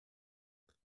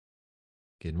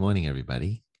Good morning,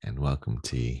 everybody, and welcome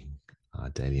to our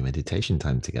daily meditation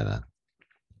time together.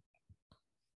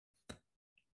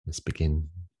 Let's begin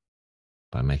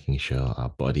by making sure our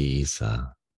bodies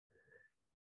are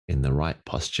in the right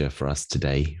posture for us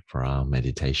today for our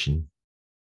meditation.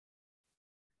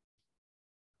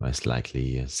 Most likely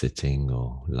you're sitting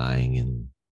or lying in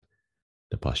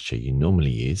the posture you normally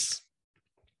use,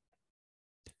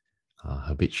 our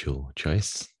habitual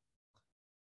choice.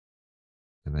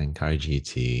 And I encourage you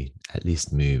to at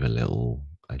least move a little,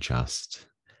 adjust,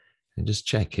 and just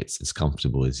check it's as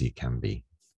comfortable as you can be.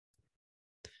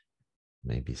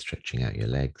 Maybe stretching out your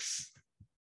legs.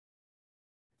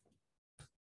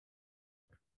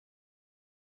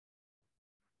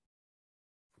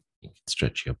 You can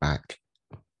stretch your back.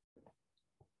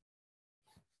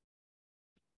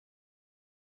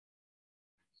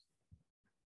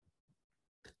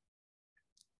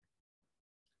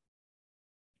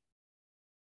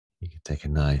 You can take a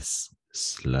nice,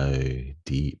 slow,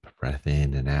 deep breath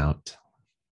in and out.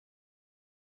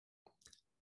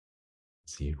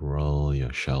 So you roll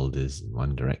your shoulders in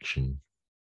one direction.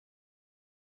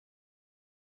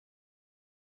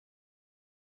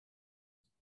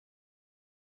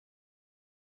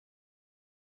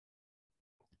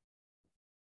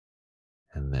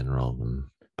 And then roll them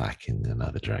back in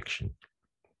another direction.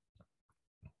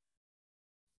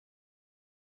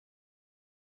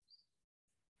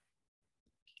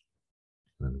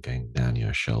 And then going down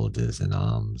your shoulders and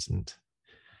arms and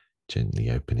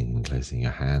gently opening and closing your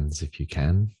hands if you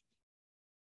can.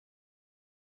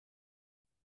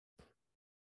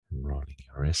 And rolling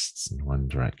your wrists in one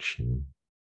direction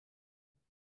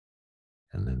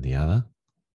and then the other.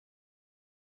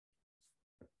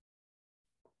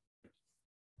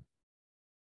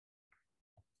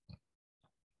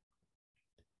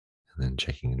 And then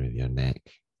checking in with your neck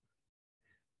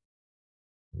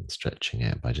and stretching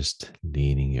it by just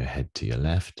leaning your head to your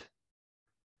left.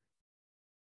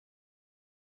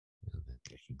 And then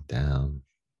looking down.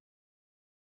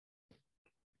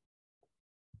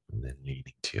 And then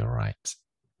leaning to your right,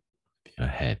 your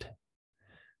head.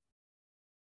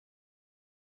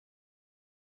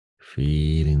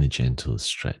 Feeling the gentle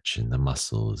stretch in the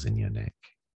muscles in your neck.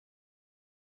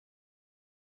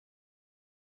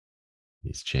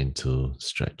 These gentle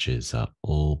stretches are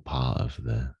all part of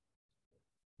the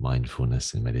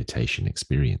mindfulness and meditation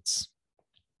experience.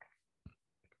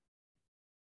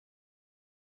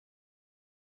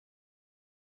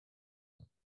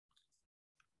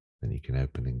 Then you can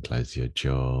open and close your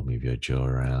jaw, move your jaw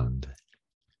around.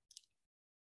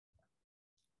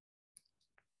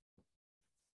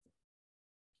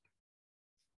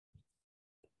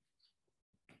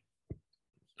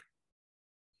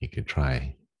 You could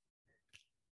try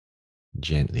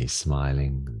gently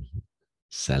smiling,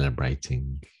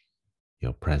 celebrating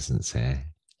your presence here.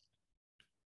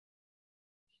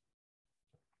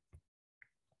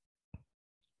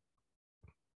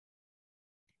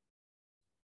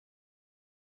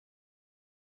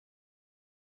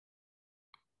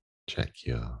 Check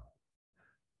your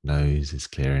nose is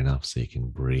clear enough so you can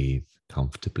breathe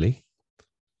comfortably.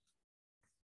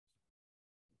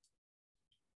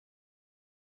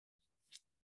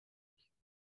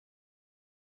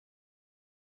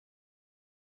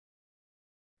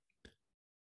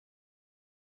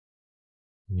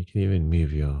 You can even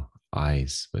move your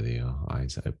eyes, whether your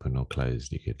eyes are open or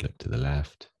closed. You could look to the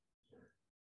left,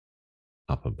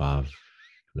 up above,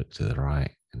 look to the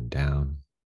right and down.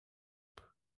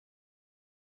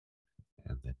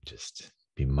 And then just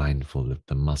be mindful of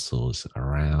the muscles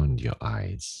around your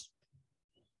eyes,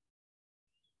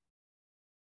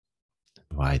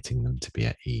 inviting them to be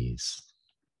at ease.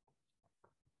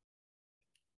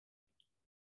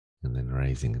 And then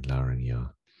raising and lowering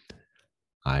your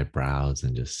eyebrows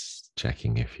and just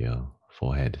checking if your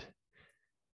forehead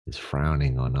is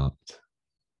frowning or not.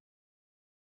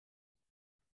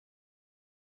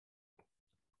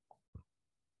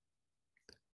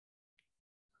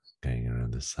 Going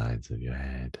around the sides of your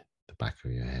head, the back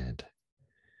of your head.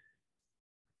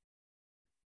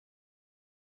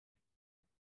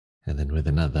 And then with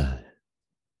another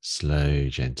slow,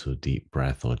 gentle, deep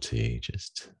breath or two,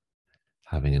 just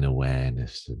having an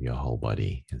awareness of your whole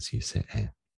body as you sit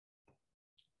here.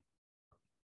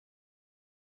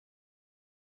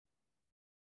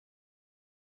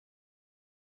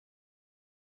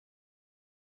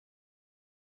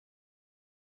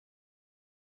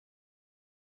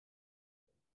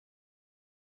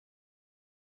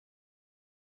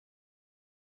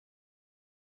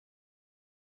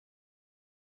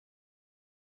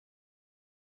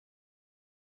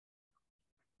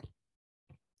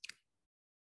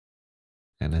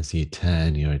 And as you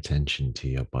turn your attention to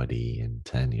your body and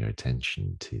turn your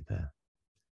attention to the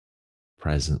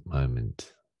present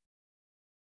moment,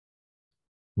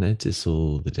 notice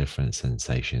all the different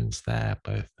sensations there,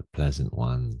 both the pleasant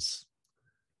ones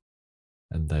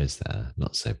and those that are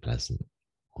not so pleasant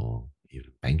or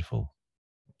even painful.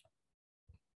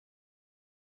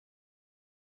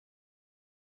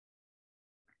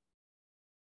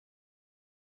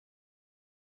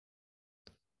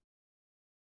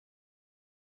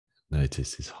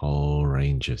 Notice this whole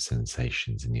range of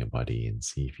sensations in your body and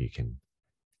see if you can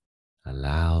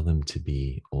allow them to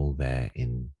be all there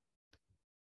in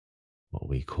what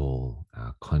we call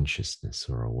our consciousness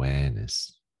or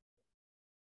awareness.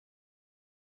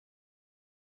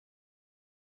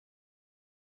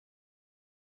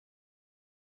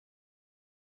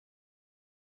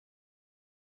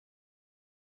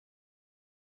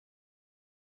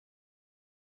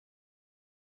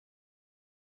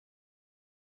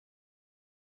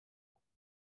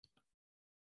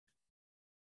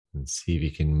 And see if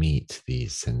you can meet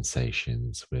these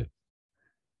sensations with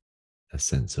a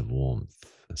sense of warmth,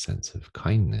 a sense of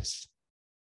kindness.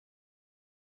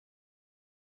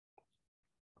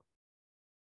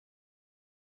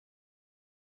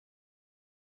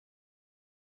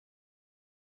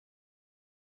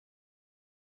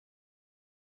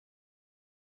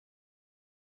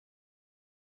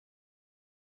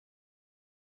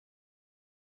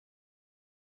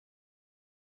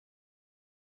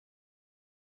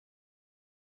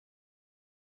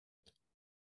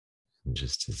 And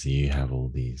just as you have all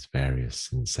these various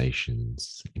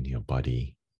sensations in your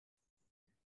body,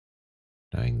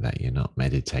 knowing that you're not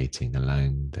meditating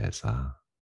alone, there's a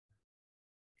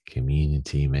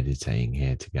community meditating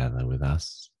here together with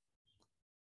us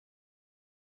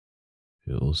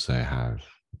who also have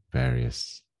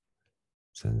various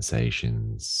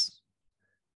sensations,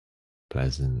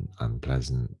 pleasant,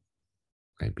 unpleasant,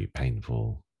 maybe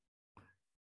painful.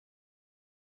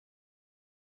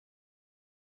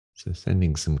 So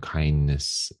sending some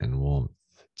kindness and warmth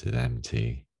to them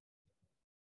too.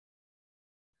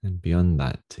 And beyond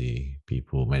that, to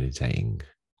people meditating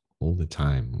all the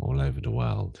time, all over the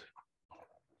world.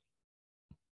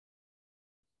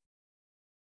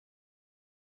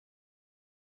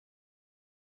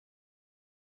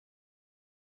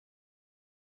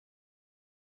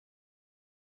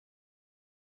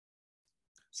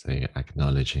 So you're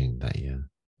acknowledging that you're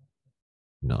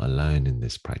not alone in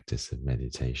this practice of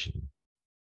meditation.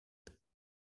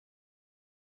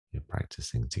 You're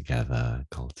practicing together,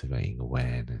 cultivating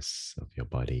awareness of your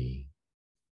body,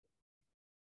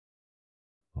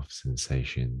 of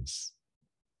sensations.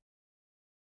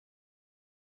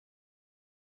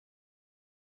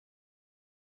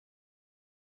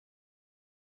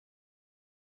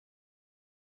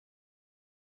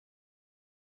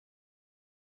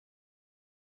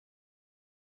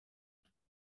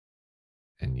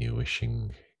 And you're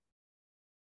wishing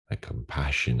a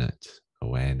compassionate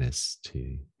awareness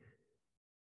to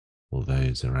all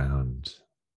those around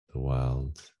the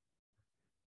world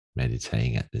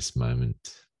meditating at this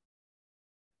moment,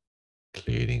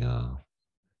 including our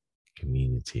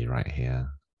community right here,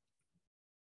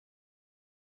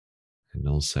 and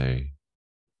also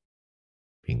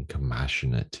being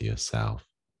compassionate to yourself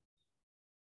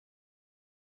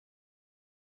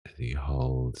as you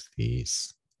hold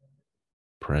these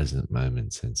present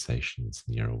moment sensations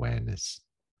in your awareness.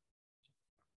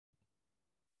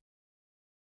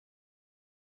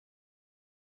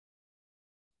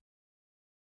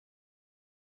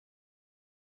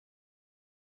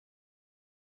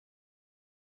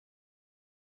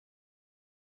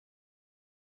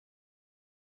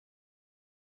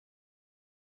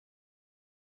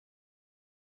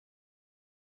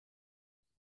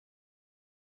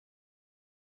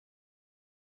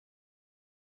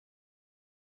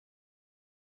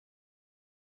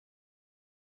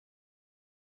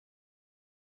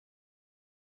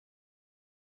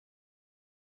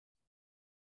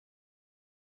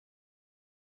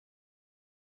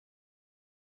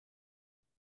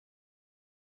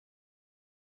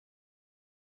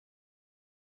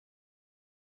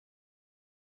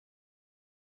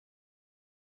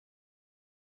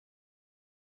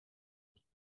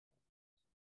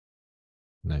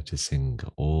 Noticing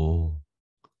all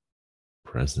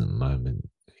present moment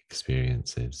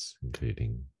experiences,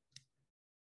 including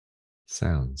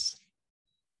sounds.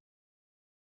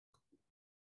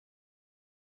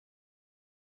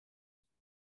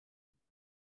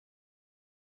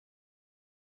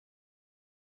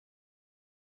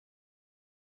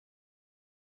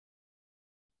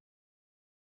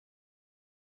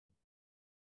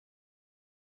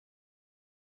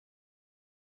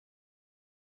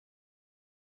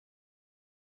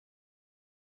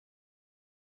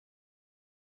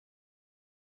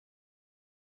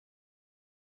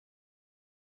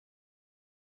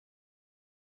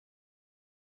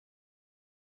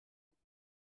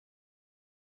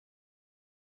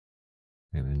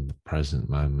 And in the present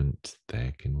moment,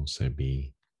 there can also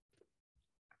be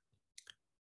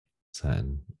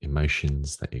certain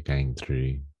emotions that you're going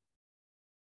through.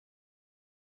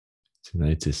 To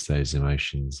notice those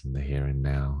emotions in the here and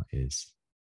now is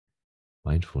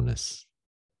mindfulness.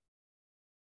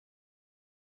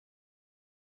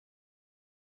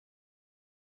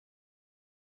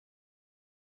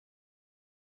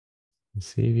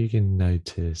 See if you can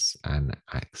notice and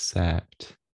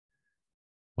accept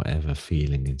whatever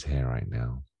feeling is here right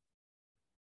now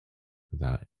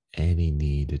without any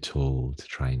need at all to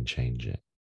try and change it.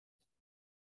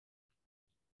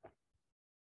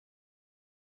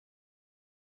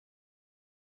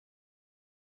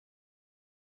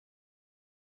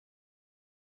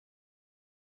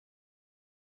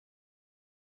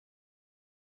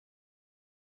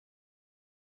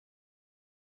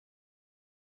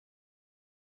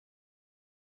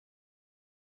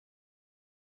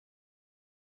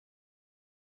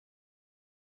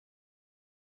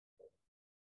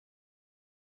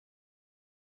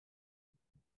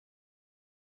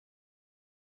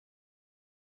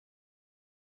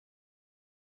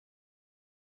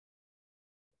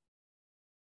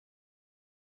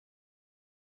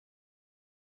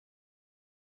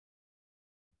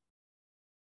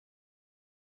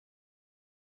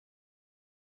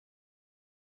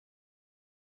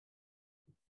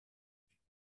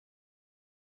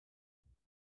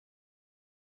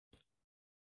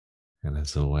 And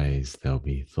as always, there'll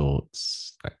be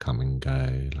thoughts that come and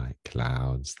go, like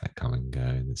clouds that come and go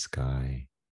in the sky,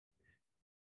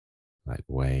 like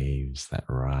waves that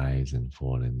rise and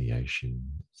fall in the ocean.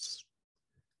 It's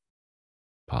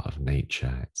part of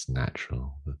nature, it's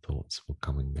natural. The thoughts will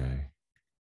come and go,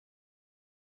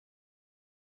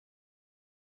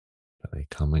 but they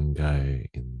come and go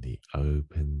in the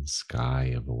open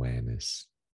sky of awareness.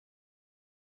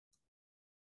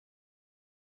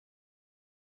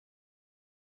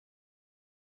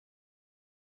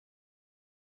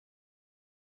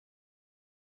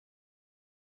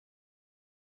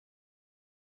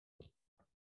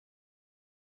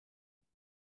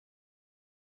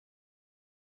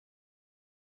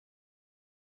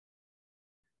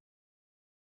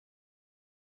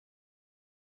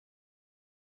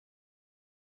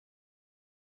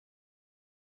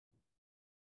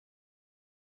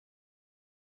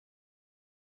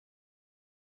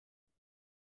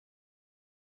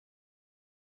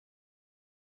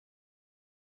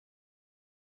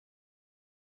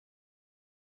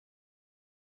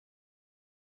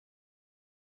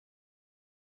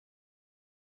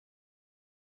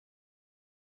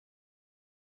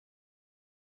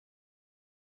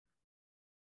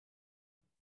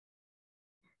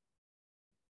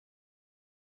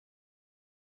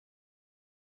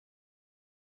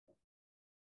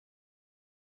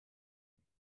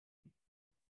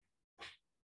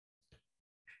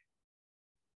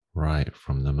 Right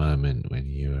from the moment when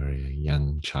you were a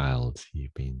young child,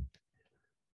 you've been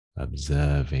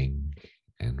observing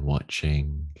and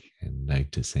watching and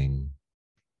noticing.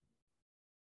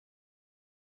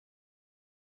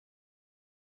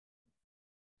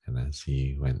 And as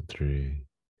you went through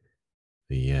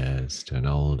the years to an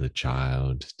older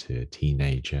child, to a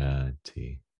teenager, to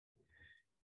a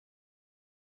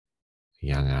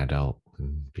young adult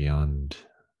and beyond,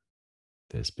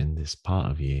 there's been this part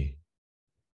of you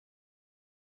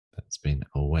that's been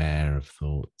aware of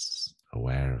thoughts,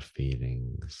 aware of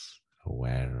feelings,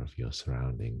 aware of your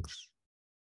surroundings,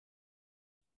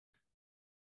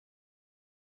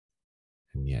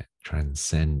 and yet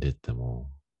transcended them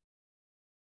all.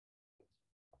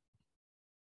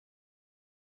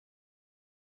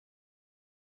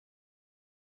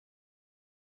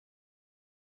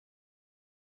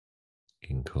 You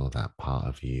can call that part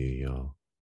of you your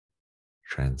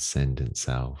transcendent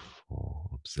self or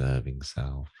observing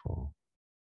self or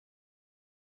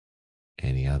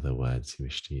any other words you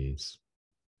wish to use.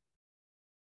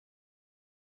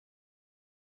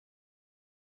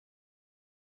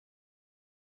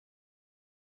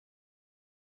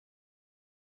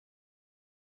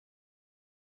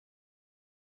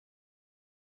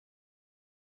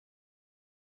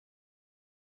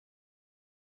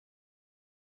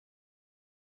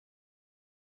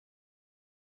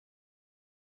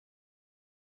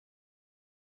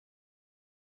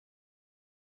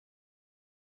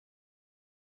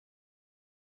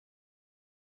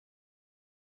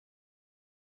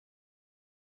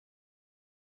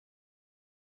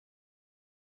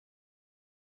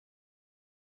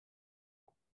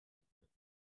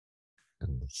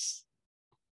 And this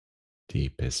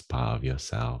deepest part of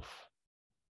yourself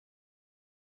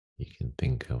you can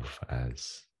think of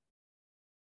as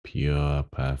pure,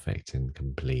 perfect, and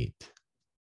complete,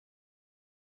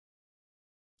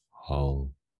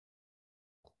 whole,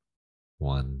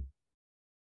 one.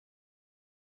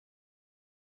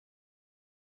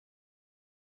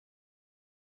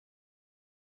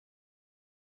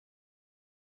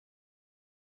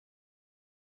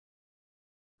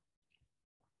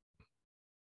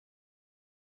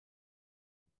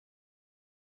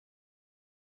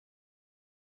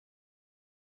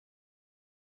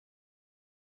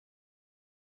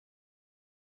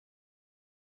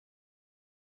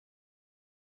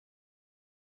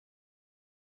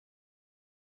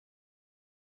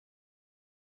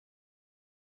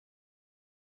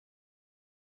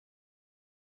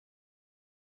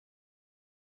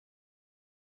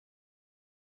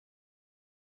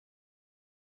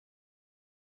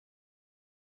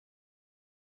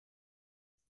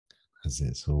 As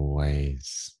it's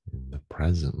always in the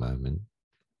present moment,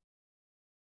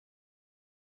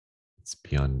 it's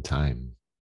beyond time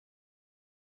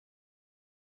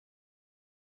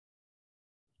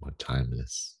or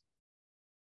timeless.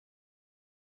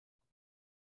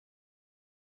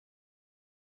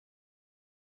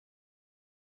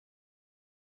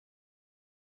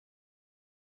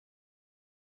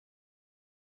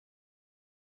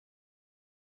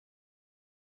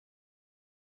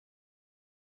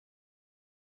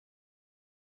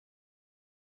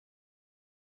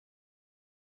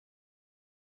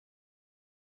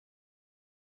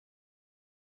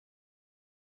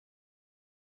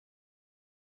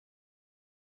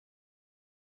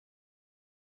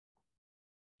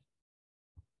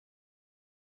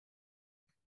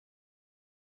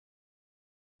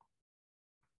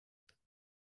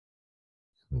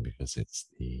 And because it's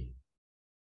the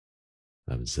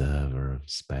observer of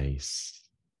space,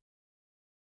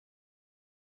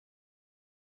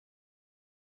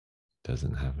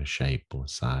 doesn't have a shape or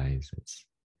size, it's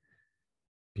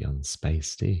beyond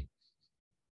space too.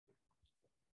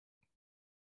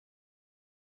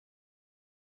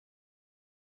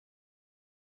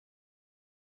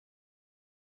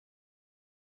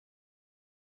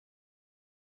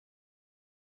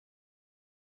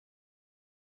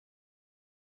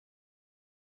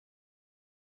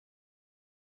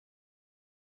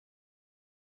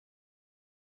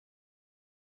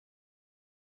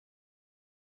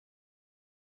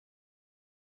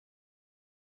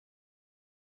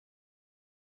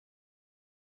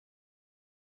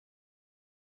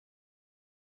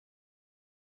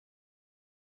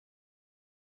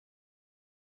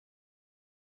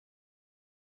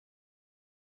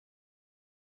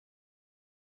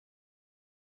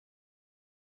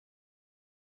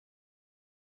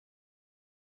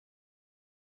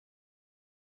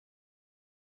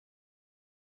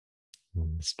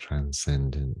 And this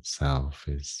transcendent self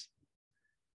is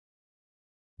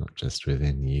not just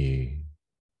within you,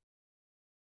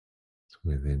 it's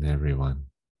within everyone.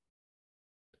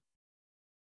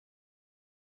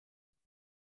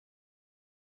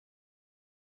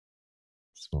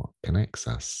 It's what connects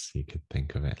us. You could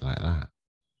think of it like that.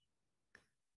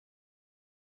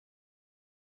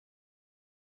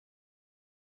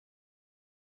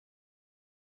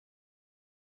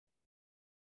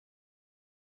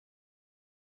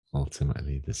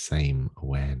 Ultimately, the same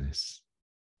awareness.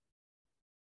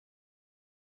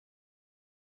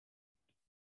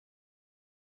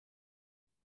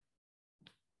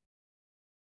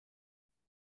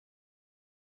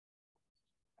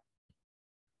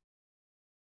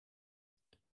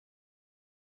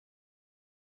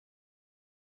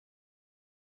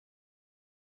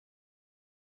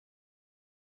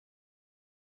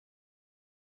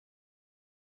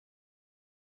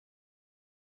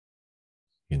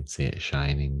 You can see it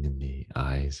shining in the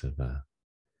eyes of a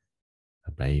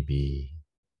baby,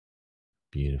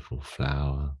 beautiful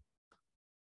flower,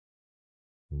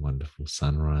 a wonderful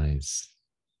sunrise,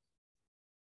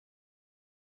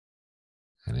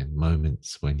 and in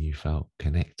moments when you felt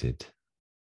connected,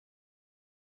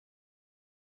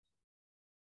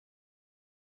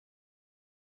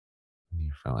 when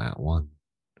you felt at one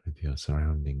with your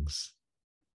surroundings.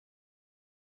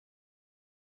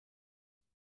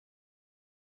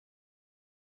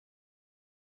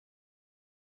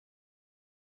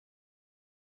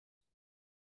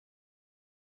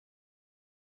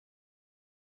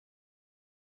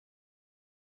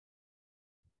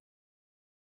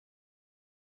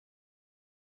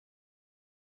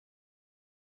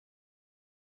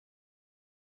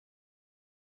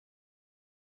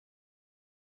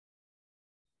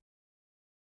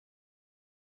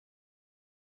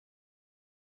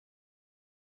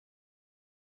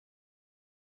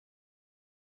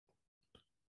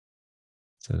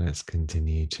 So let's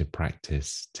continue to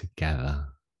practice together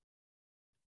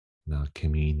in our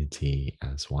community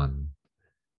as one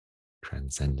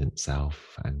transcendent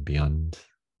self and beyond.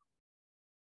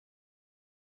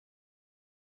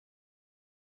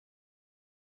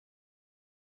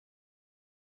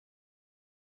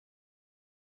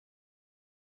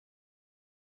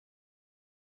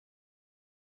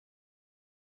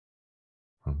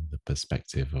 From the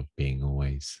perspective of being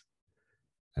always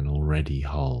and already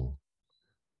whole,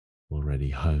 already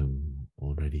home,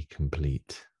 already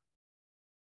complete,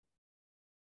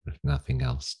 with nothing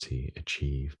else to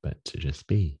achieve but to just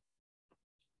be.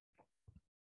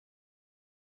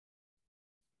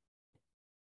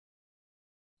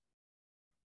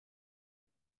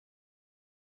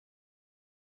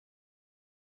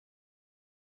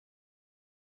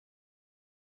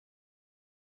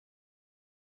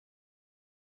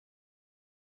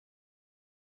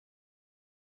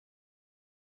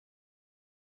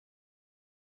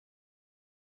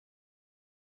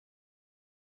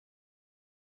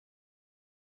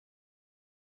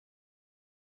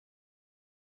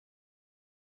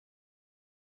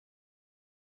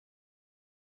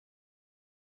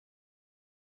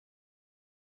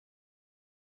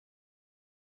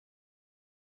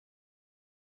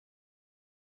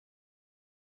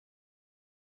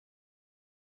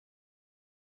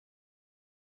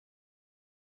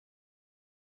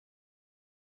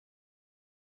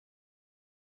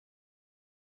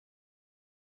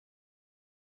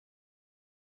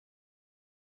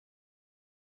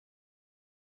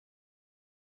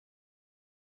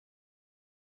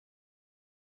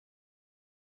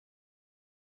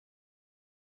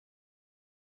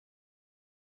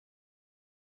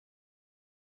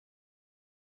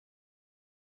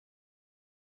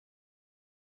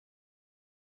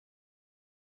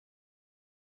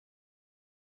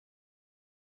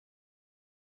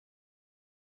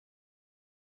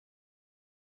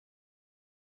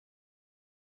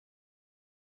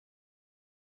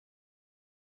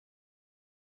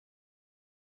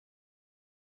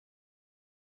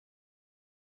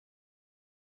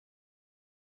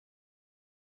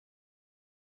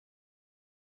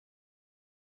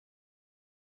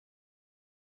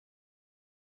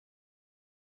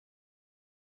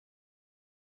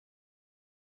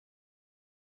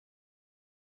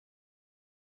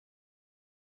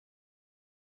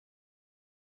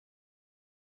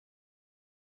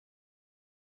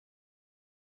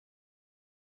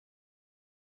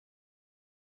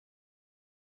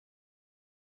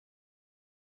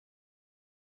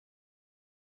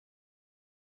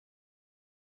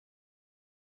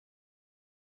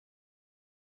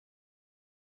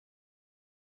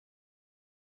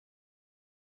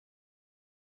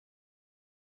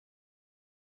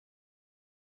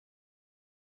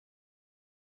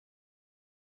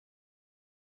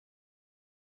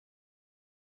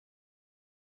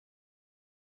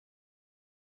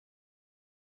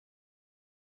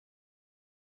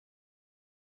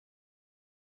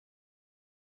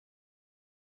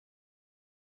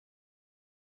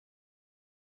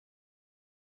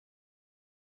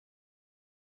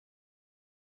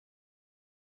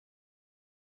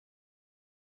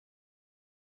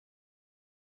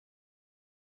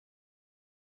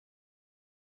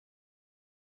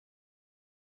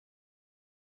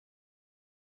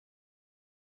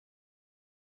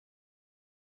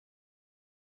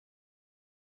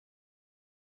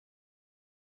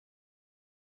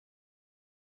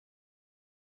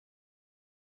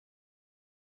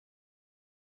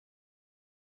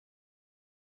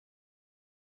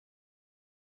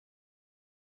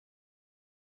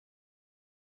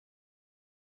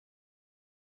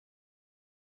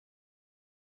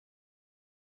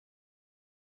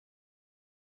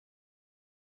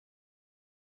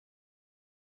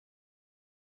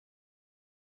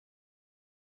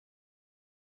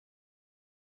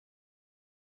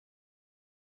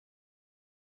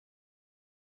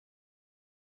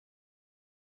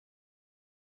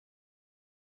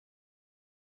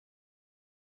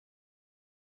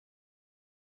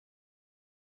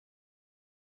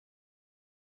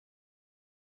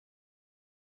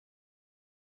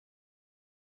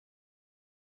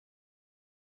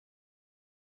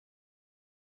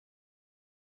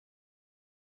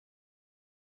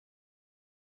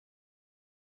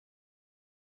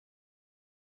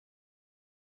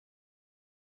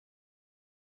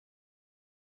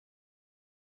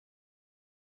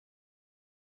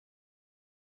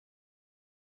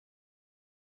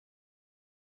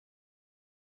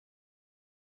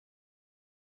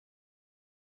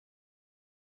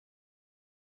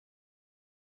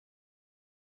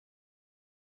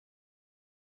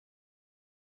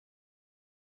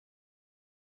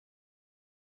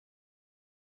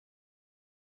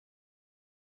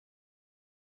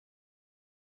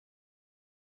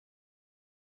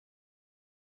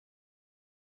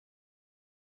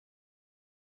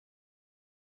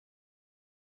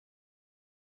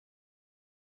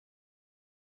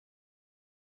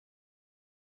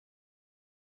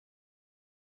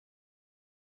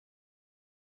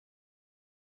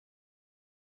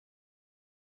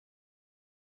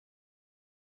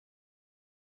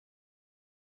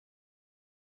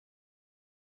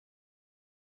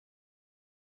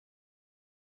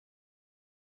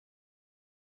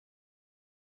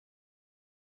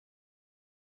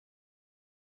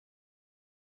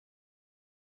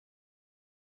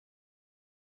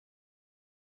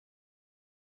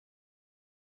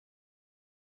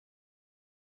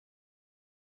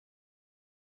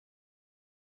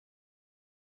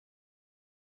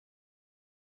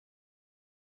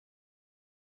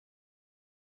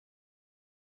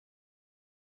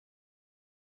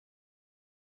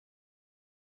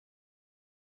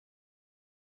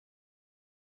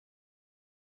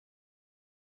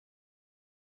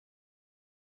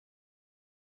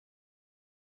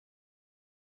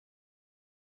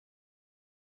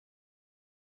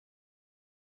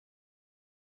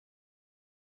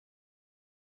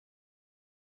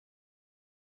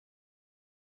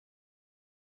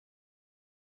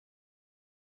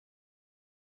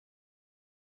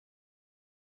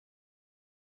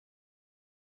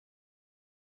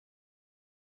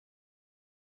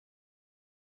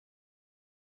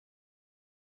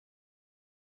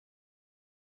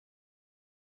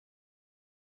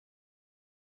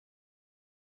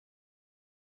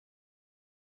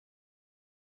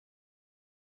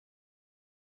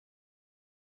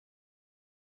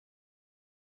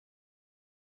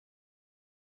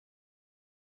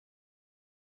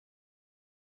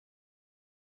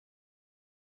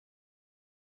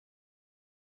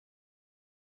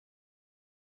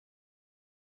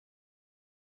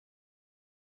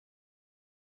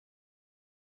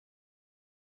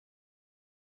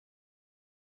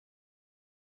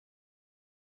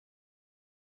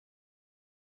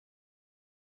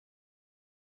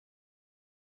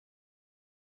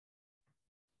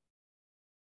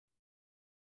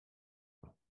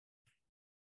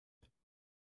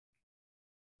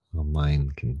 Our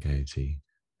mind can go to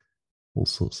all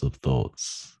sorts of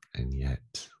thoughts, and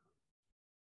yet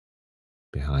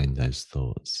behind those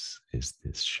thoughts is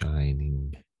this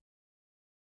shining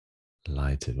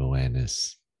light of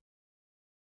awareness.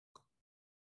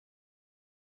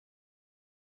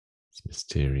 It's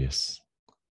mysterious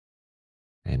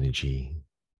energy.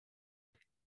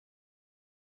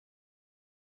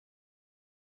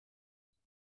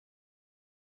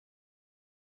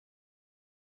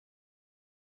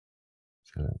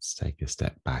 So let's take a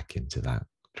step back into that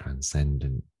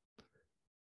transcendent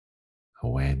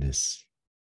awareness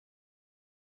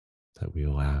that we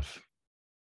all have.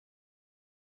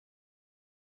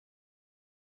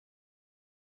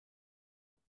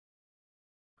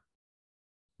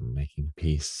 Making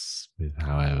peace with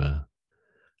however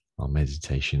our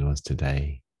meditation was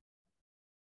today,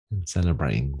 and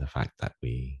celebrating the fact that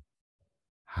we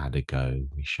had a go,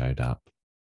 we showed up.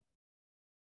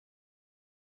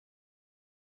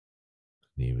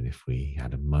 And even if we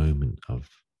had a moment of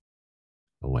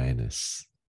awareness,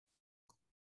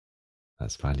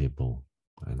 that's valuable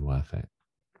and worth it.